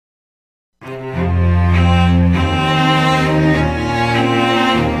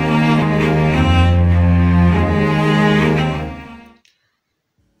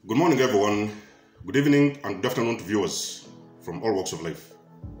Good evening and good afternoon to viewers from all walks of life.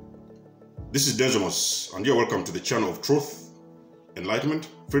 This is Denzomus and you're welcome to the channel of truth, enlightenment,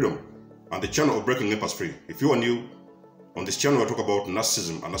 freedom, and the channel of breaking empaths free. If you are new, on this channel I talk about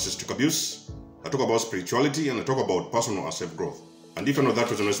narcissism and narcissistic abuse, I talk about spirituality, and I talk about personal and self-growth. And if any of that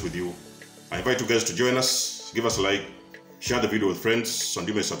resonates with you, I invite you guys to join us, give us a like, share the video with friends, and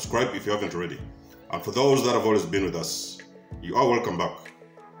you may subscribe if you haven't already. And for those that have always been with us, you are welcome back.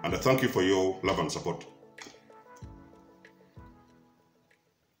 And I thank you for your love and support.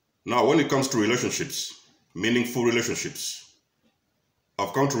 Now, when it comes to relationships, meaningful relationships,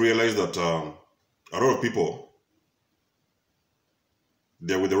 I've come to realize that a lot of people,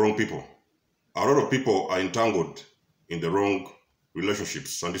 they're with the wrong people. A lot of people are entangled in the wrong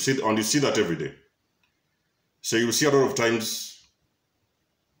relationships, and you see that every day. So you see a lot of times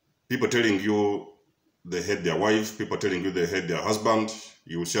people telling you they hate their wife, people telling you they hate their husband.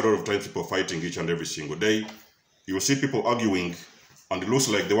 You will see a lot of times people fighting each and every single day. You will see people arguing, and it looks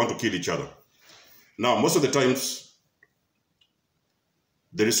like they want to kill each other. Now, most of the times,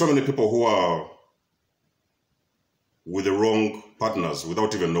 there is so many people who are with the wrong partners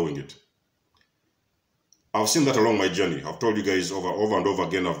without even knowing it. I've seen that along my journey. I've told you guys over and over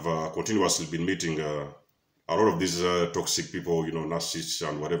again, I've continuously been meeting a lot of these toxic people, you know, narcissists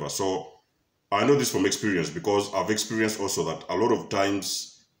and whatever. So I know this from experience, because I've experienced also that a lot of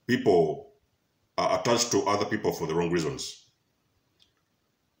times people are attached to other people for the wrong reasons.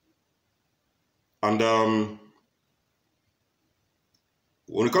 And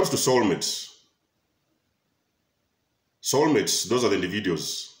when it comes to soulmates, those are the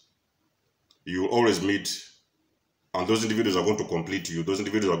individuals you will always meet, and those individuals are going to complete you. Those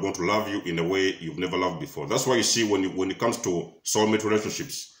individuals are going to love you in a way you've never loved before. That's why you see when it comes to soulmate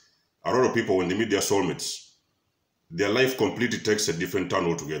relationships, a lot of people, when they meet their soulmates, their life completely takes a different turn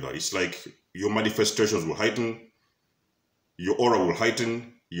altogether. It's like your manifestations will heighten, your aura will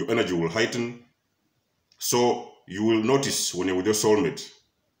heighten, your energy will heighten. So you will notice when you're with your soulmate,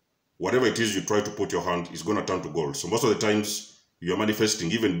 whatever it is you try to put your hand is going to turn to gold. So most of the times you're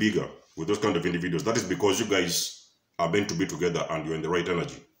manifesting even bigger with those kind of individuals. That is because you guys are meant to be together and you're in the right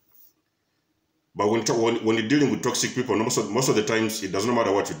energy. But when you're dealing with toxic people, most of the times it doesn't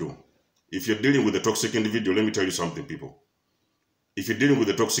matter what you do. If you're dealing with a toxic individual, let me tell you something, people. If you're dealing with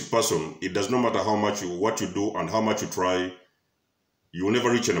a toxic person, it does not matter what you do and how much you try, you will never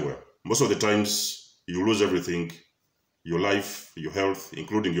reach anywhere. Most of the times you lose everything, your life, your health,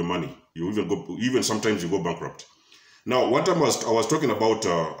 including your money. You even sometimes you go bankrupt. Now, one time I was talking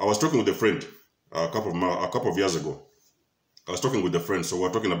with a friend a couple of years ago. I was talking with a friend, so we were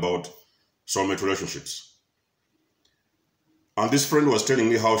talking about soulmate relationships. And this friend was telling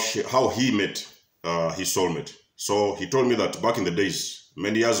me how he met his soulmate. So he told me that back in the days,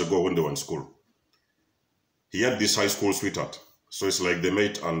 many years ago when they were in school, he had this high school sweetheart. So it's like they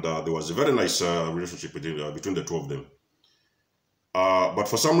met, and there was a very nice relationship between the two of them. But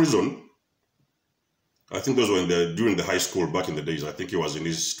for some reason, I think those were during the high school back in the days. I think he was in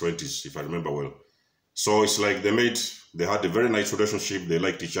his 20s, if I remember well. So it's like they met, they had a very nice relationship, they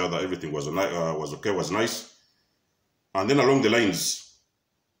liked each other, everything was okay, was nice. And then along the lines,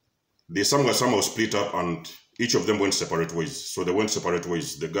 they somehow split up, and each of them went separate ways. So they went separate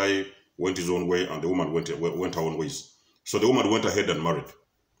ways. The guy went his own way, and the woman went her own ways. So the woman went ahead and married.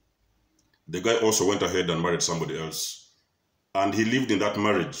 The guy also went ahead and married somebody else. And he lived in that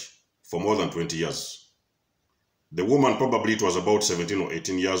marriage for more than 20 years. The woman, probably it was about 17 or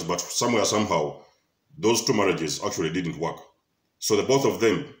 18 years, but somehow, those two marriages actually didn't work. So the both of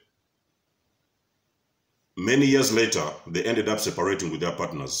them, many years later, they ended up separating with their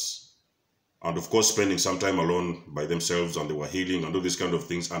partners. And of course, spending some time alone by themselves, and they were healing and all these kind of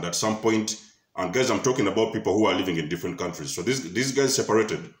things. And at some point, and guys, I'm talking about people who are living in different countries. So these guys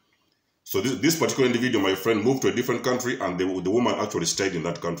separated. So this particular individual, my friend, moved to a different country, and the woman actually stayed in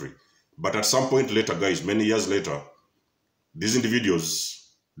that country. But at some point later, guys, many years later, these individuals,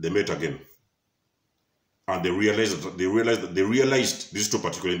 they met again. And they realized these two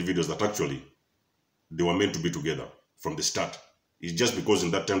particular individuals that actually they were meant to be together from the start. It's just because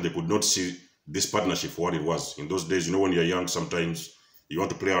in that time they could not see this partnership for what it was. In those days, you know, when you're young, sometimes you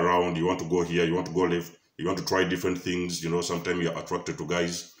want to play around, you want to go here, you want to go left, you want to try different things. You know, sometimes you're attracted to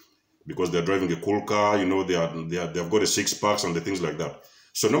guys because they're driving a cool car, you know, they've got a six-packs and the things like that.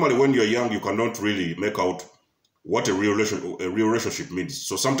 So normally when you're young, you cannot really make out what a real relationship means.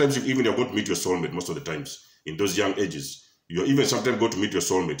 So sometimes you're going to meet your soulmate most of the times in those young ages. You're even sometimes going to meet your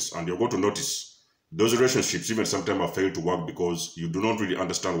soulmates, and you're going to notice those relationships even sometimes have failed to work because you do not really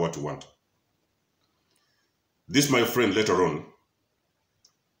understand what you want. This, my friend, later on,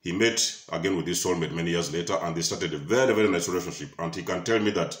 he met again with his soulmate many years later, and they started a very, very nice relationship. And he can tell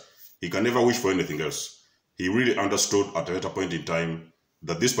me that he can never wish for anything else. He really understood at a later point in time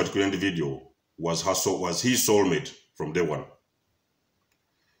that this particular individual was his soulmate from day one.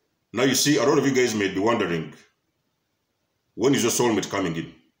 Now you see, a lot of you guys may be wondering, when is your soulmate coming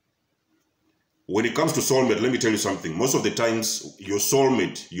in? When it comes to soulmate, let me tell you something. Most of the times, your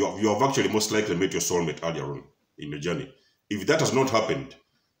soulmate, you have actually most likely met your soulmate earlier on in your journey. If that has not happened,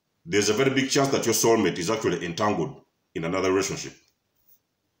 there's a very big chance that your soulmate is actually entangled in another relationship.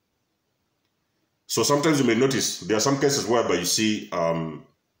 So sometimes you may notice there are some cases whereby you see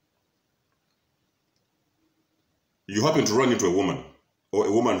you happen to run into a woman, or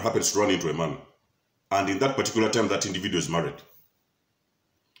a woman happens to run into a man, and in that particular time that individual is married.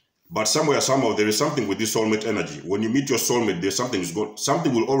 But somewhere, somehow, there is something with this soulmate energy. When you meet your soulmate, there's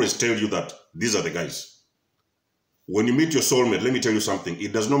something will always tell you that these are the guys. When you meet your soulmate, let me tell you something.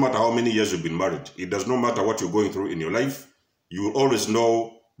 It does not matter how many years you've been married. It does not matter what you're going through in your life. You will always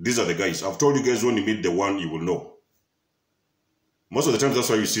know these are the guys. I've told you guys, when you meet the one, you will know. Most of the times, that's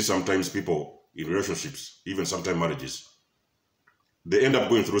why you see sometimes people in relationships, even sometimes marriages, they end up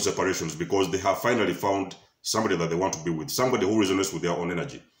going through separations because they have finally found somebody that they want to be with, somebody who resonates with their own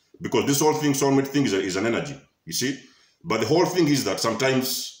energy. Because this whole thing, soulmate thing, is an energy, you see. But the whole thing is that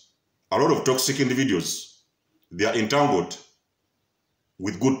sometimes a lot of toxic individuals, they are entangled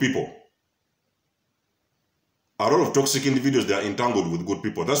with good people. A lot of toxic individuals, they are entangled with good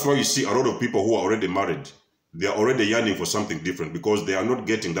people. That's why you see a lot of people who are already married, they are already yearning for something different because they are not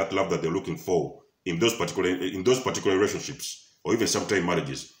getting that love that they're looking for in those particular relationships, or even sometimes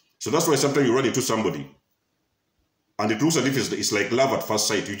marriages. So that's why sometimes you run into somebody and it looks as if it's like love at first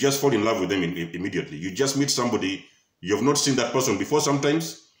sight. You just fall in love with them immediately. You just meet somebody, you have not seen that person before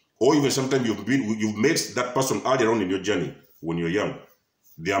sometimes, or even sometimes you've met that person earlier on in your journey when you're young.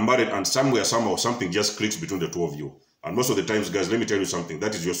 They are married, and somewhere, somehow, something just clicks between the two of you. And most of the times, guys, let me tell you something,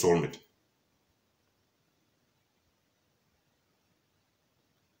 that is your soulmate.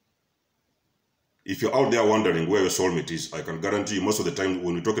 If you're out there wondering where your soulmate is, I can guarantee you most of the time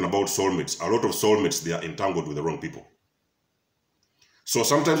when we're talking about soulmates, a lot of soulmates, they are entangled with the wrong people. So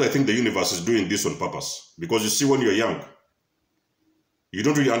sometimes I think the universe is doing this on purpose. Because you see, when you're young, you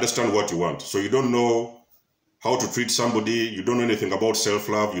don't really understand what you want. So you don't know how to treat somebody. You don't know anything about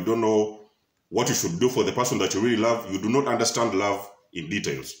self-love. You don't know what you should do for the person that you really love. You do not understand love in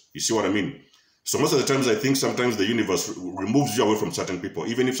details. You see what I mean? So most of the times I think sometimes the universe removes you away from certain people,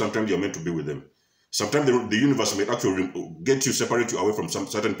 even if sometimes you're meant to be with them. Sometimes the universe may actually get you, separate you away from some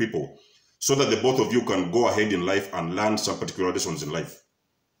certain people so that the both of you can go ahead in life and learn some particular lessons in life.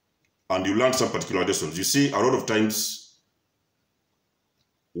 And you learn some particular lessons. You see, a lot of times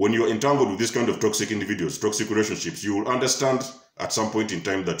when you're entangled with this kind of toxic individuals, toxic relationships, you will understand at some point in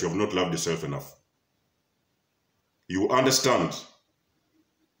time that you have not loved yourself enough. You will understand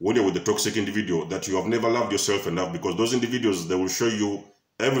when you're with the toxic individual that you have never loved yourself enough, because those individuals, they will show you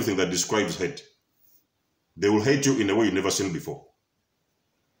everything that describes hate. They will hate you in a way you've never seen before.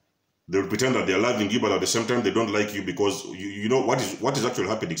 They will pretend that they are loving you, but at the same time, they don't like you because you know what is actually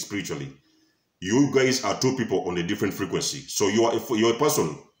happening spiritually. You guys are two people on a different frequency. So you're a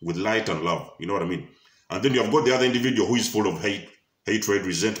person with light and love. You know what I mean? And then you have got the other individual who is full of hate, hatred,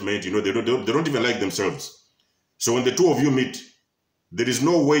 resentment. You know, they don't even like themselves. So when the two of you meet, there is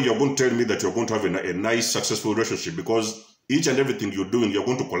no way you're going to tell me that you're going to have a nice, successful relationship, because each and everything you're doing, you're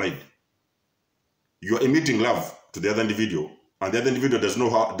going to collide. You are emitting love to the other individual, and the other individual does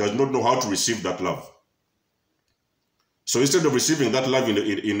not know how to receive that love. So instead of receiving that love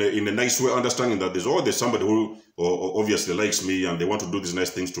in a nice way, understanding that there's somebody who obviously likes me and they want to do these nice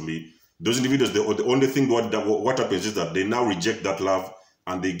things to me, those individuals, the only thing what happens is that they now reject that love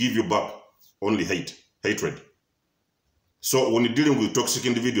and they give you back only hatred. So when you're dealing with toxic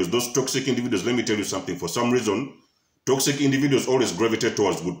individuals, those toxic individuals, let me tell you something, for some reason, toxic individuals always gravitate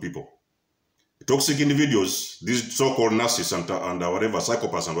towards good people. Toxic individuals, these so-called narcissists and whatever,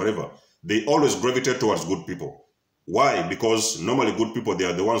 psychopaths and whatever, they always gravitate towards good people. Why? Because normally good people, they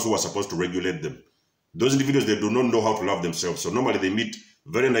are the ones who are supposed to regulate them. Those individuals, they do not know how to love themselves. So normally they meet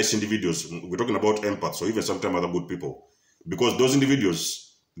very nice individuals. We're talking about empaths, or even sometimes other good people. Because those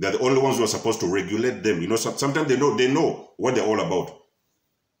individuals, they're the only ones who are supposed to regulate them. You know, sometimes they know what they're all about.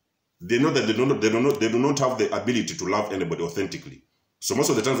 They know that they do not have the ability to love anybody authentically. So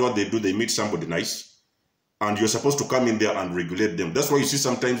most of the times what they do, they meet somebody nice, and you're supposed to come in there and regulate them. That's why you see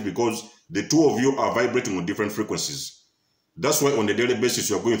sometimes, because the two of you are vibrating on different frequencies. That's why on a daily basis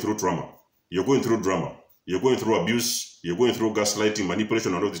you're going through trauma, you're going through drama, you're going through abuse, you're going through gaslighting,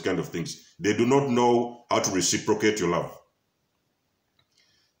 manipulation, and all these kind of things. They do not know how to reciprocate your love.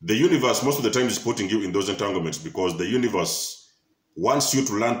 The universe most of the time is putting you in those entanglements because the universe wants you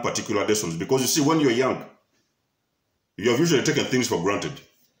to learn particular lessons. Because you see, when you're young, you have usually taken things for granted.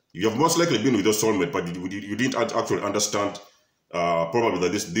 You have most likely been with your soulmate, but you didn't actually understand probably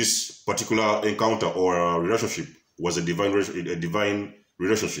that this particular encounter or relationship was a divine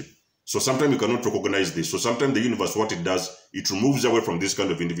relationship. So sometimes you cannot recognize this. So sometimes the universe, what it does, it removes away from this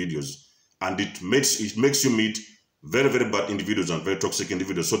kind of individuals, and it makes you meet very, very bad individuals and very toxic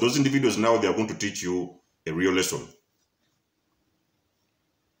individuals. So those individuals now, they are going to teach you a real lesson.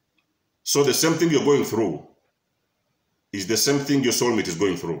 So the same thing you're going through is the same thing your soulmate is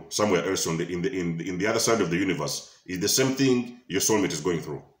going through somewhere else in the other side of the universe. Is the same thing your soulmate is going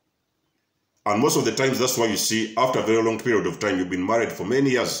through. And most of the times, that's why you see, after a very long period of time, you've been married for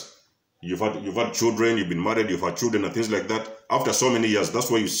many years. You've had children, you've been married, you've had children and things like that. After so many years, that's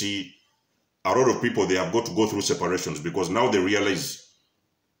why you see a lot of people, they have got to go through separations, because now they realize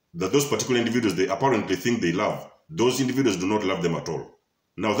that those particular individuals they apparently think they love, those individuals do not love them at all.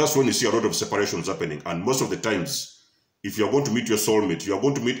 Now that's when you see a lot of separations happening. And most of the times, if you're going to meet your soulmate, you are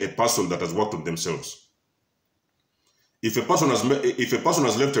going to meet a person that has worked on themselves. If a person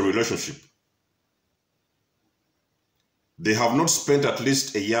has left a relationship, they have not spent at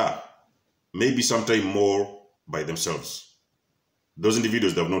least a year, maybe sometime more, by themselves. Those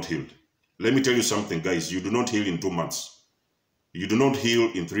individuals, they have not healed. Let me tell you something, guys. You do not heal in 2 months. You do not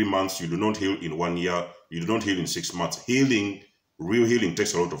heal in 3 months. You do not heal in 1 year. You do not heal in 6 months. Healing, real healing,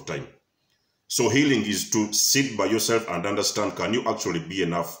 takes a lot of time. So healing is to sit by yourself and understand, can you actually be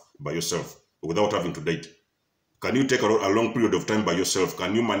enough by yourself without having to date? Can you take a long period of time by yourself?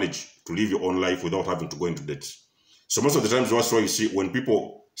 Can you manage to live your own life without having to go into debt? So most of the times, that's why you see when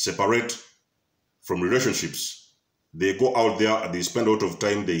people separate from relationships, they go out there and they spend a lot of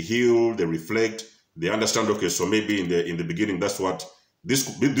time, they heal, they reflect, they understand, okay, so maybe in the beginning, that's what,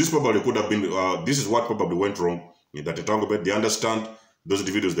 this probably could have been, this is what probably went wrong in that entanglement. They understand those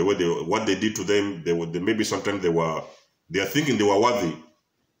individuals, what they did to them, maybe sometimes they are thinking they were worthy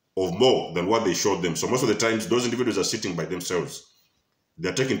of more than what they showed them. So most of the times, those individuals are sitting by themselves.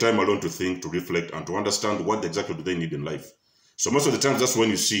 They're taking time alone to think, to reflect, and to understand what exactly do they need in life. So most of the times, that's when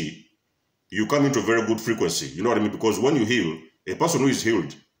you see, you come into a very good frequency. You know what I mean? Because when you heal, a person who is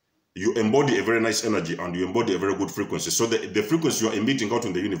healed, you embody a very nice energy and you embody a very good frequency. So the frequency you are emitting out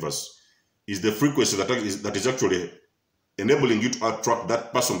in the universe is the frequency that is actually enabling you to attract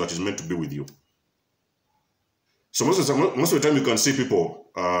that person that is meant to be with you. So most of the time, you can see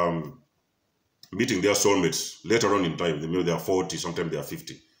people meeting their soulmates later on in time. Maybe they are 40, sometimes they are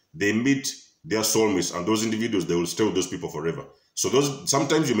 50. They meet their soulmates, and those individuals, they will stay with those people forever. So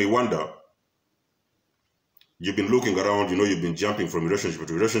sometimes you may wonder, you've been looking around, you know, you've been jumping from relationship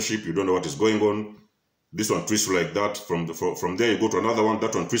to relationship, you don't know what is going on. This one twists you like that. From there, you go to another one,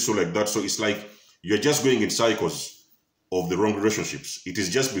 that one twists you like that. So it's like you're just going in cycles of the wrong relationships. It is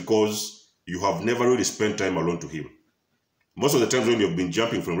just because you have never really spent time alone to heal. Most of the times when you've been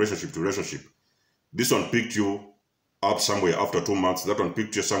jumping from relationship to relationship, this one picked you up somewhere after 2 months, that one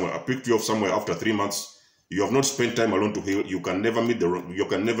picked you up somewhere after 3 months. You have not spent time alone to heal. You can never meet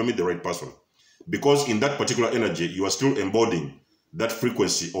the right person. Because in that particular energy, you are still embodying that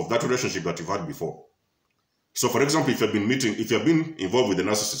frequency of that relationship that you've had before. So for example, if you've been involved with a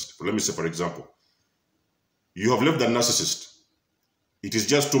narcissist, let me say for example, you have left that narcissist. It is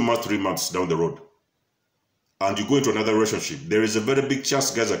just 2 months, 3 months down the road, and you go into another relationship. There is a very big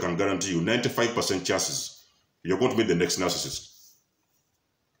chance, guys, I can guarantee you, 95% chances, you're going to meet the next narcissist.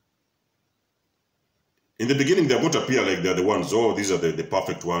 In the beginning, they're going to appear like they're the ones. Oh, these are the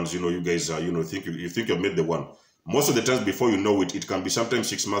perfect ones. You know, you guys are, you know, you think you've met the one. Most of the times, before you know it, it can be sometimes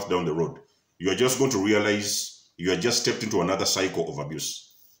 6 months down the road. You are just going to realize you are just stepped into another cycle of abuse.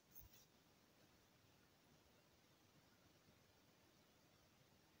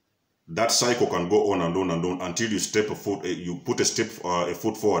 That cycle can go on and on and on until you put a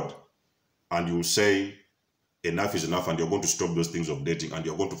foot forward, and you say, enough is enough, and you're going to stop those things of dating, and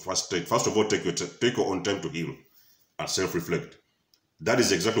you're going to first of all take your own time to heal and self-reflect. That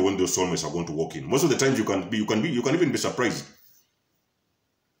is exactly when those soulmates are going to walk in. Most of the times you can even be surprised.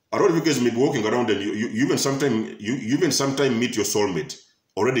 A lot of you guys may be walking around and you even sometimes meet your soulmate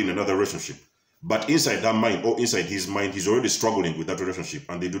already in another relationship. But inside that mind, or inside his mind, he's already struggling with that relationship,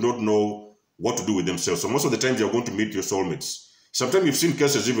 and they do not know what to do with themselves. So most of the times you're going to meet your soulmates. Sometimes you've seen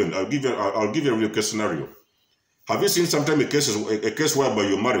cases even, I'll give you a real case scenario. Have you seen sometimes a case whereby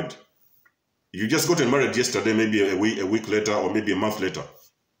you're married? You just got married yesterday, maybe a week later, or maybe a month later.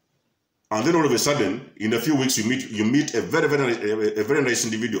 And then all of a sudden, in a few weeks, you meet a very nice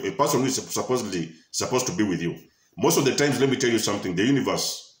individual, a person who is supposed to be with you. Most of the times, let me tell you something, the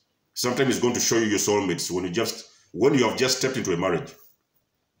universe Sometimes it's going to show you your soulmates when you have just stepped into a marriage.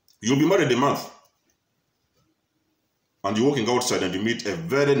 You'll be married a month, and you're walking outside and you meet a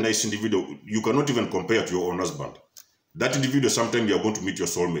very nice individual. You cannot even compare to your own husband. That individual, sometimes you are going to meet your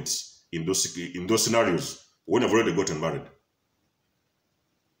soulmates in those scenarios when you've already gotten married.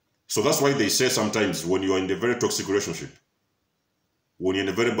 So that's why they say sometimes when you are in a very toxic relationship, when you're in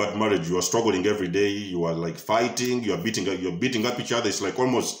a very bad marriage, you are struggling every day, you are like fighting, you're beating up each other. It's like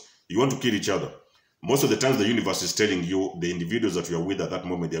almost you want to kill each other. Most of the times the universe is telling you the individuals that you are with at that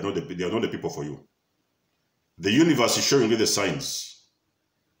moment, they are not the people for you. The universe is showing you the signs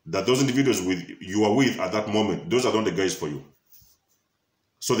that those individuals you are with at that moment, those are not the guys for you.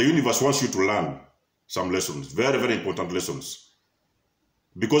 So the universe wants you to learn some lessons, very, very important lessons.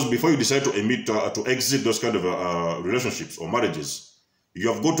 Because before you decide to exit those kind of relationships or marriages,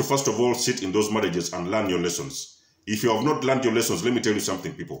 you have got to first of all sit in those marriages and learn your lessons. If you have not learned your lessons, let me tell you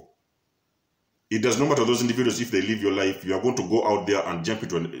something, people. It does not matter those individuals, if they live your life, you are going to go out there and jump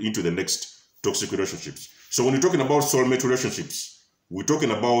into the next toxic relationships. So when you're talking about soulmate relationships, we're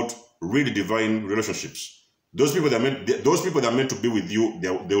talking about really divine relationships. Those people that are meant to be with you,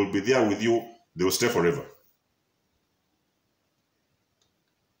 they will be there with you, they will stay forever.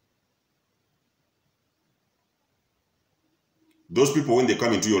 Those people, when they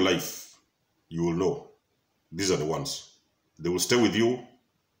come into your life, you will know these are the ones. They will stay with you,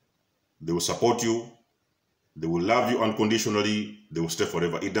 they will support you, they will love you unconditionally, they will stay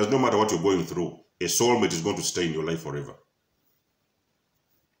forever. It does not matter what you're going through. A soulmate is going to stay in your life forever.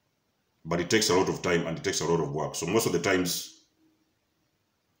 But it takes a lot of time and it takes a lot of work. So most of the times,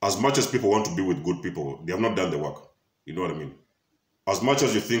 as much as people want to be with good people, they have not done the work. You know what I mean? As much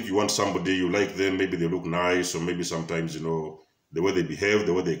as you think you want somebody, you like them, maybe they look nice, or maybe sometimes, you know, the way they behave,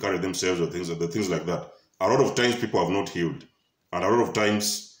 the way they carry themselves, or things like that. A lot of times people have not healed. And a lot of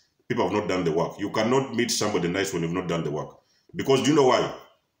times people have not done the work. You cannot meet somebody nice when you've not done the work. Because do you know why?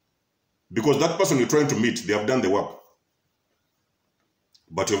 Because that person you're trying to meet, they have done the work.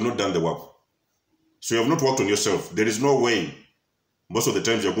 But you have not done the work. So you have not worked on yourself. There is no way most of the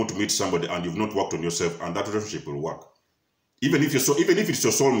times you're going to meet somebody and you've not worked on yourself, and that relationship will work. Even if it's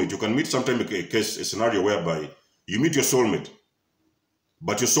your soulmate, you can meet sometimes a scenario whereby you meet your soulmate,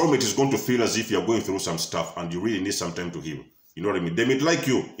 but your soulmate is going to feel as if you're going through some stuff and you really need some time to heal. You know what I mean? They may like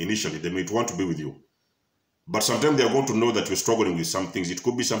you initially, they may want to be with you. But sometimes they're going to know that you're struggling with some things. It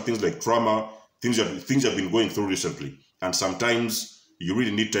could be some things like trauma, things you've been going through recently. And sometimes you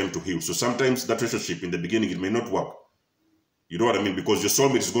really need time to heal. So sometimes that relationship in the beginning, it may not work. You know what I mean? Because your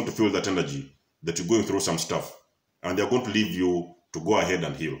soulmate is going to feel that energy that you're going through some stuff. And they're going to leave you to go ahead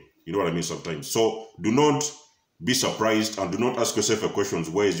and heal. You know what I mean sometimes? So do not be surprised and do not ask yourself a question,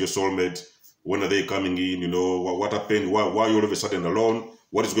 where is your soulmate? When are they coming in? You know, what happened? Why are you all of a sudden alone?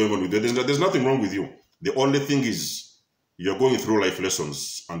 What is going on with you? There's nothing wrong with you. The only thing is you're going through life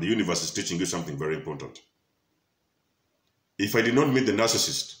lessons and the universe is teaching you something very important. If I did not meet the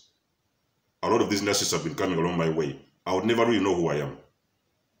narcissist, a lot of these narcissists have been coming along my way, I would never really know who I am.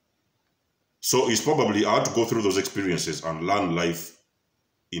 So it's probably I had to go through those experiences and learn life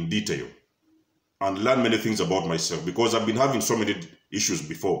in detail and learn many things about myself, because I've been having so many issues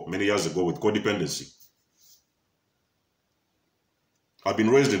before, many years ago, with codependency. I've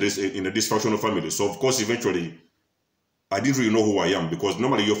been raised in a dysfunctional family, so of course eventually I didn't really know who I am, because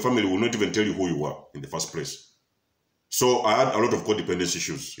normally your family will not even tell you who you are in the first place. So I had a lot of codependency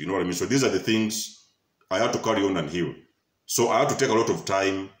issues, you know what I mean? So these are the things I had to carry on and heal. So I had to take a lot of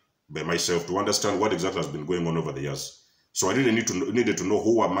time by myself to understand what exactly has been going on over the years. So I really needed to know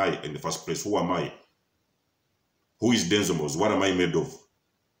who am I in the first place. Who am I? Who is Denzomos? What am I made of?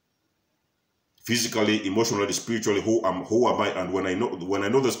 Physically, emotionally, spiritually, who am I? And when I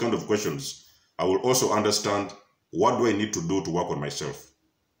know those kind of questions, I will also understand what do I need to do to work on myself.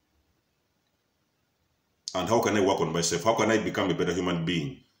 And how can I work on myself? How can I become a better human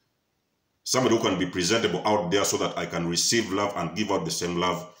being? Somebody who can be presentable out there so that I can receive love and give out the same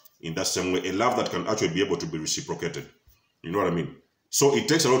love in that same way. A love that can actually be able to be reciprocated. You know what I mean? So it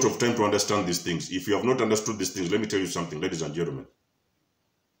takes a lot of time to understand these things. If you have not understood these things, let me tell you something, ladies and gentlemen.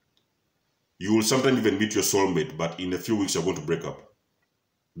 You will sometimes even meet your soulmate, but in a few weeks you're going to break up.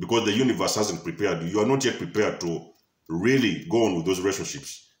 Because the universe hasn't prepared you. You are not yet prepared to really go on with those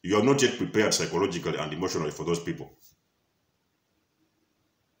relationships. You are not yet prepared psychologically and emotionally for those people.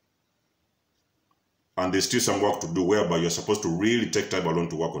 And there's still some work to do, whereby you're supposed to really take time alone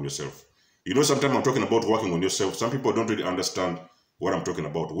to work on yourself. You know, sometimes I'm talking about working on yourself. Some people don't really understand what I'm talking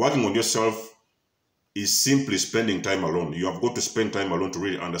about. Working on yourself is simply spending time alone. You have got to spend time alone to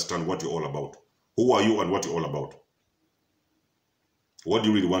really understand what you're all about. Who are you and what you're all about? What do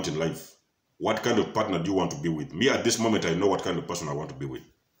you really want in life? What kind of partner do you want to be with? Me, at this moment, I know what kind of person I want to be with.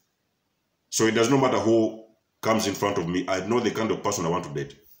 So it does not matter who comes in front of me. I know the kind of person I want to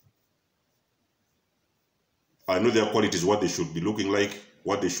date. I know their qualities, what they should be looking like,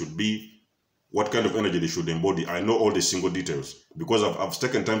 what they should be, what kind of energy they should embody. I know all the single details because I've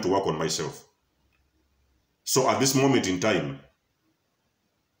taken time to work on myself. So at this moment in time,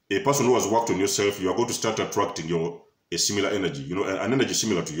 a person who has worked on yourself, you are going to start attracting a similar energy, you know, an energy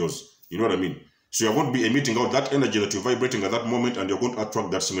similar to yours. You know what I mean? So you're going to be emitting out that energy that you're vibrating at that moment, and you're going to attract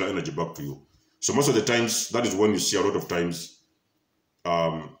that similar energy back to you. So most of the times, that is when you see a lot of times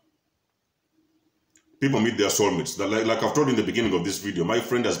people meet their soulmates. That like I've told you in the beginning of this video, my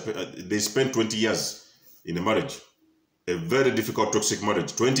friend they spent 20 years in a marriage, a very difficult, toxic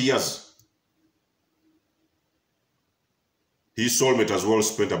marriage, 20 years. His soulmate as well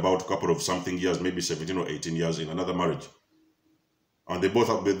spent about a couple of something years, maybe 17 or 18 years in another marriage. And they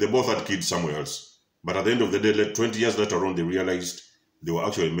both had kids somewhere else. But at the end of the day, 20 years later on, they realized they were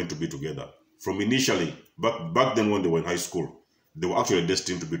actually meant to be together. From initially, back then when they were in high school, they were actually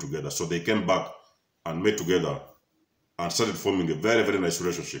destined to be together. So they came back and met together and started forming a very, very nice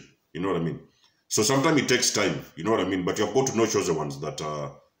relationship. You know what I mean? So sometimes it takes time, you know what I mean? But you have got to know chosen ones that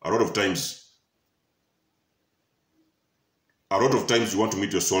a lot of times you want to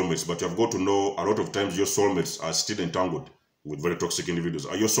meet your soulmates, but you have got to know a lot of times your soulmates are still entangled with very toxic individuals.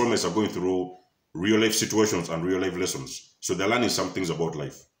 Your soulmates are going through real life situations and real life lessons. So they're learning some things about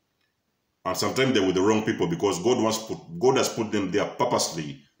life. And sometimes they're with the wrong people because God has put them there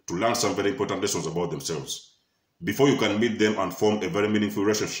purposely to learn some very important lessons about themselves. Before you can meet them and form a very meaningful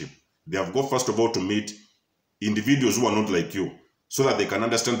relationship, they have got first of all to meet individuals who are not like you, so that they can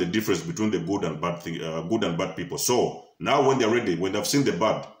understand the difference between the good and bad people. So now when they're ready, when they've seen the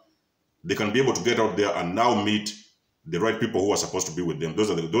bad, they can be able to get out there and now meet the right people who are supposed to be with them. Those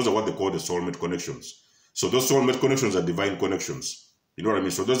are what they call the soulmate connections. So those soulmate connections are divine connections. You know what I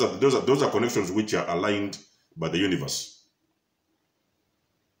mean? So those are connections which are aligned by the universe.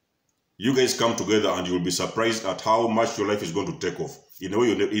 You guys come together and you will be surprised at how much your life is going to take off in a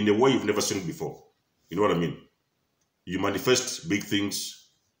way you've never seen before. You know what I mean? You manifest big things.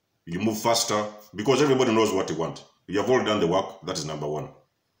 You move faster because everybody knows what you want. You have all done the work. That is number one.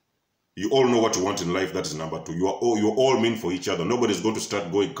 You all know what you want in life. That is number two. You're all mean for each other. Nobody's going to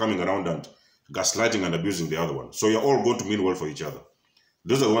start coming around and gaslighting and abusing the other one. So you're all going to mean well for each other.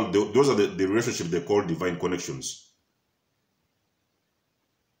 Those are the relationships they call divine connections.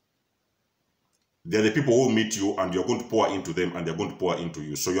 They're the people who meet you and you're going to pour into them and they're going to pour into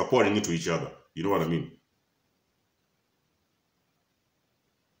you. So you're pouring into each other. You know what I mean?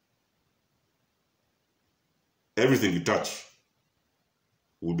 Everything you touch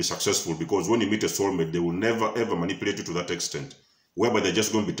will be successful because when you meet a soulmate, they will never ever manipulate you to that extent whereby they're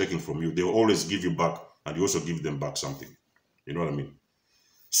just going to be taking from you. They will always give you back and you also give them back something. You know what I mean?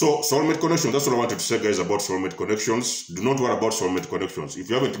 So soulmate connection, that's what I wanted to say, guys, about soulmate connections. Do not worry about soulmate connections. If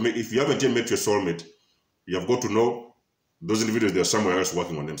you haven't yet met your soulmate, you have got to know those individuals, they are somewhere else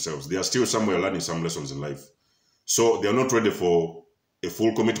working on themselves. They are still somewhere learning some lessons in life. So they are not ready for a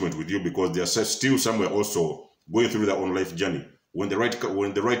full commitment with you because they are still somewhere also going through their own life journey. When the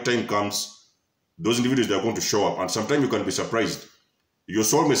right time comes, those individuals, they are going to show up. And sometimes you can be surprised. Your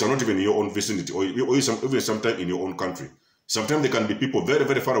soulmates are not even in your own vicinity or even sometimes in your own country. Sometimes they can be people very,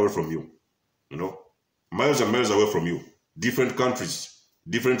 very far away from you. You know, miles and miles away from you. Different countries,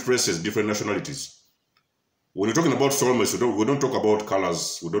 different races, different nationalities. When you're talking about soulmates, we don't talk about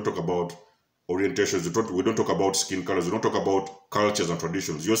colors. We don't talk about orientations. We don't talk about skin colors. We don't talk about cultures and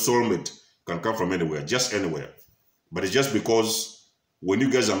traditions. Your soulmate can come from anywhere, just anywhere. But it's just because when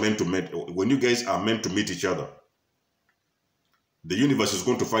you guys are meant to meet each other, the universe is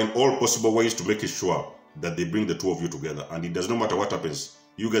going to find all possible ways to make it sure that they bring the two of you together. And it does not matter what happens.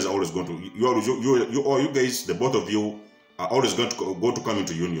 You guys are always going to, you guys, the both of you are always going to come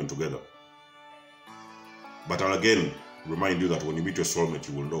into union together. But I'll again remind you that when you meet your soulmate,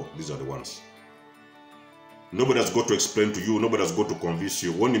 you will know these are the ones. Nobody has got to explain to you. Nobody has got to convince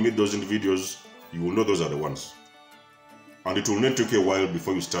you. When you meet those individuals, you will know those are the ones. And it will not take you a while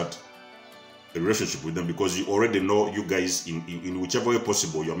before you start a relationship with them because you already know you guys, in whichever way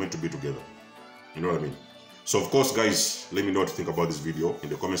possible, you're meant to be together. You know what I mean? So of course, guys, let me know what you think about this video in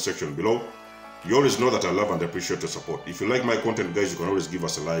the comment section below. You always know that I love and appreciate your support. If you like my content, guys, you can always give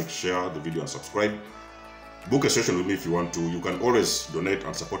us a like, share the video and subscribe. Book a session with me if you want to. You can always donate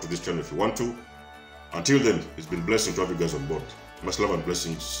and support to this channel if you want to. Until then, it's been a blessing to have you guys on board. Much love and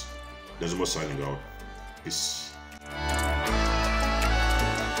blessings. There's more signing out. Peace.